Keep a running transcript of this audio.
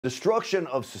Destruction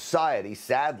of society,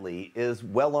 sadly, is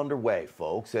well underway,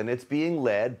 folks, and it's being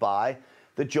led by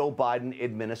the Joe Biden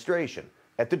administration.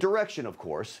 At the direction, of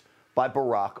course, by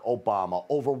Barack Obama.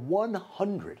 Over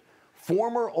 100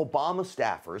 former Obama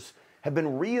staffers have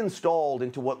been reinstalled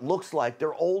into what looks like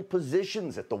their old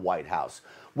positions at the White House.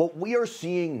 What we are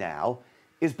seeing now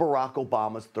is Barack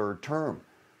Obama's third term.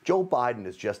 Joe Biden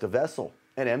is just a vessel,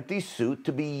 an empty suit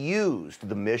to be used.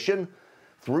 The mission,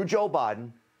 through Joe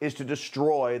Biden, is to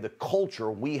destroy the culture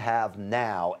we have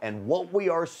now. And what we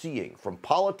are seeing, from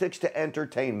politics to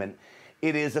entertainment,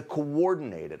 it is a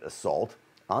coordinated assault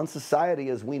on society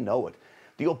as we know it.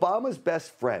 The Obama's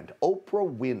best friend,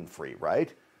 Oprah Winfrey,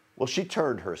 right? Well, she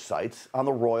turned her sights on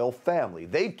the royal family.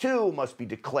 They too must be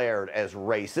declared as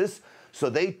racist, so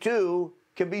they too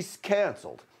can be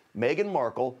canceled. Meghan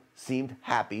Markle seemed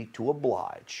happy to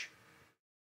oblige.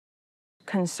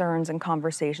 Concerns and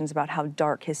conversations about how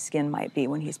dark his skin might be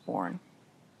when he's born.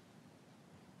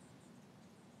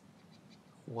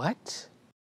 What?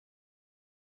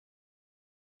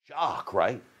 Shock,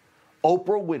 right?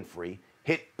 Oprah Winfrey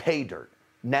hit pay dirt.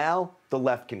 Now the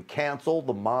left can cancel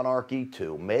the monarchy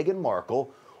too. Meghan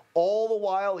Markle, all the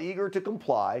while eager to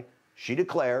comply, she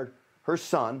declared her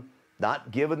son,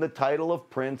 not given the title of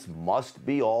prince, must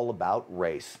be all about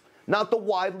race. Not the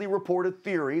widely reported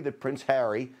theory that Prince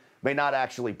Harry may not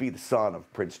actually be the son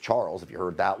of Prince Charles, if you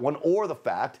heard that one, or the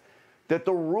fact that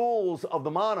the rules of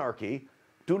the monarchy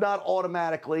do not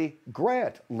automatically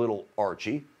grant little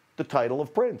Archie the title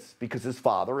of prince, because his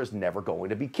father is never going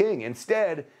to be king.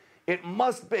 Instead, it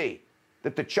must be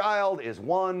that the child is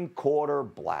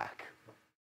 1/4 black.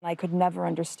 I could never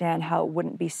understand how it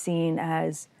wouldn't be seen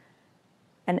as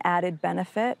an added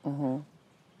benefit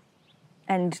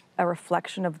and a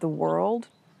reflection of the world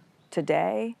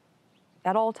today,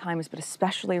 at all times, but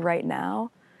especially right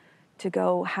now, to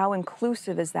go, how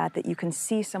inclusive is that you can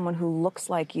see someone who looks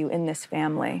like you in this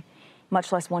family,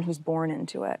 much less one who's born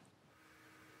into it.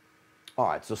 All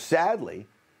right, so sadly,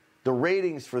 the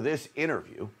ratings for this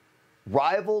interview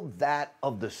rivaled that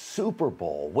of the Super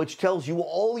Bowl, which tells you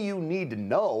all you need to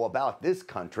know about this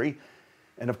country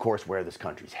and, of course, where this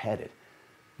country's headed.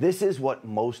 This is what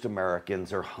most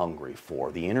Americans are hungry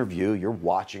for. The interview you're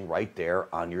watching right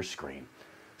there on your screen.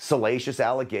 Salacious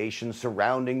allegations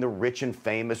surrounding the rich and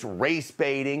famous, race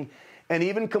baiting, and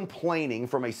even complaining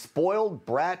from a spoiled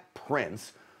brat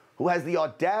prince who has the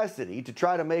audacity to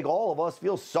try to make all of us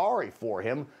feel sorry for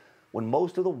him when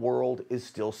most of the world is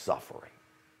still suffering.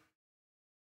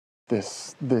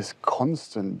 This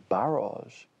constant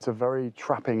barrage. It's a very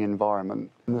trapping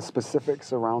environment. And the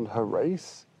specifics around her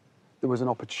race, there was an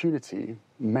opportunity,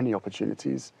 many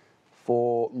opportunities,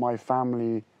 for my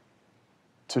family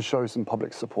to show some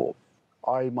public support.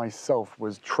 I myself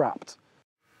was trapped.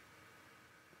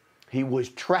 He was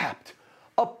trapped.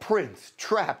 A prince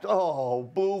trapped. Oh,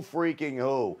 boo freaking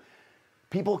who.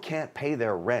 People can't pay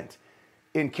their rent.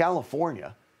 In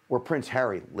California, where Prince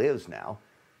Harry lives now,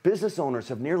 business owners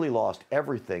have nearly lost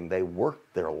everything they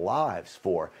worked their lives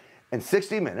for. And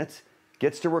 60 Minutes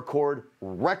gets to record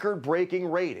record-breaking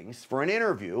ratings for an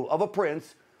interview of a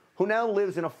prince who now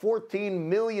lives in a $14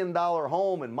 million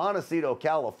home in Montecito,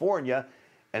 California,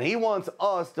 and he wants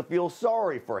us to feel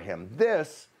sorry for him.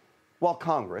 This, while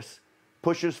Congress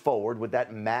pushes forward with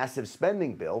that massive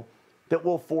spending bill that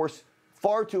will force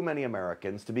far too many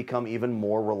Americans to become even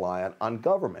more reliant on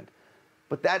government.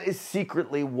 But that is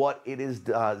secretly what it is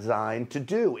designed to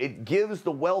do. It gives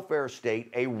the welfare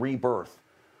state a rebirth,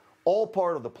 all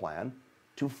part of the plan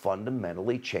to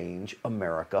fundamentally change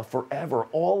America forever.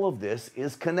 All of this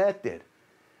is connected.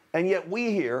 And yet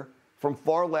we hear from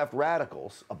far-left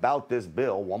radicals about this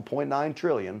bill, $1.9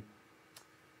 trillion,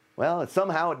 well,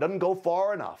 somehow it doesn't go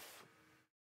far enough.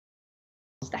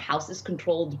 The House is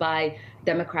controlled by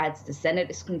Democrats. The Senate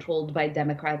is controlled by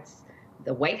Democrats.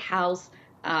 The White House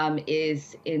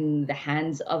is in the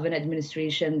hands of an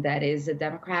administration that is a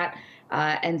Democrat.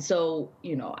 And so,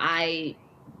 I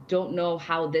don't know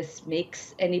how this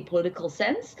makes any political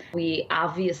sense. We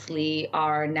obviously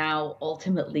are now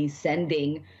ultimately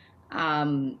sending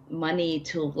money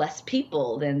to less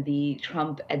people than the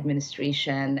Trump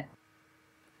administration.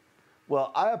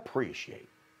 Well, I appreciate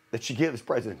that she gives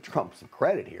President Trump some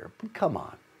credit here, but come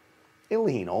on.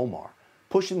 Ilhan Omar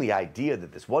pushing the idea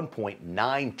that this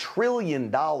 $1.9 trillion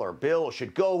bill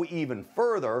should go even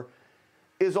further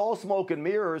is all smoke and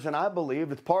mirrors, and I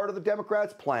believe it's part of the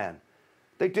Democrats' plan.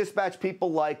 They dispatch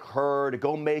people like her to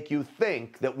go make you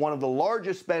think that one of the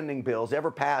largest spending bills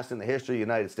ever passed in the history of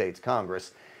the United States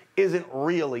Congress isn't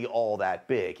really all that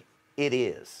big. It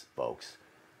is, folks.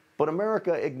 But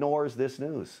America ignores this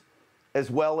news. as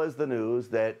well as the news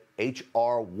that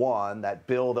H.R. 1, that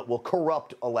bill that will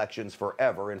corrupt elections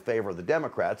forever in favor of the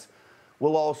Democrats,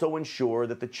 will also ensure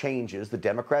that the changes the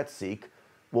Democrats seek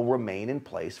will remain in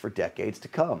place for decades to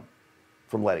come.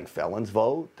 From letting felons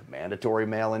vote, to mandatory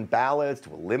mail-in ballots,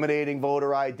 to eliminating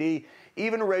voter ID,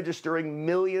 even registering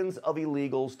millions of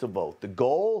illegals to vote. The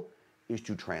goal is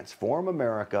to transform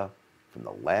America from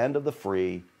the land of the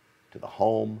free to the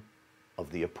home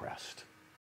of the oppressed.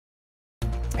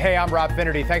 Hey, I'm Rob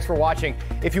Finnerty. Thanks for watching.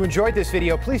 If you enjoyed this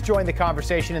video, please join the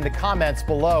conversation in the comments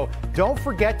below. Don't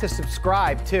forget to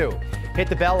subscribe, too. Hit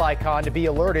the bell icon to be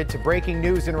alerted to breaking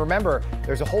news. And remember,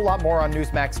 there's a whole lot more on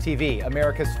Newsmax TV,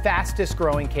 America's fastest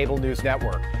growing cable news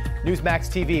network. Newsmax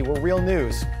TV, we're real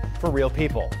news for real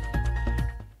people.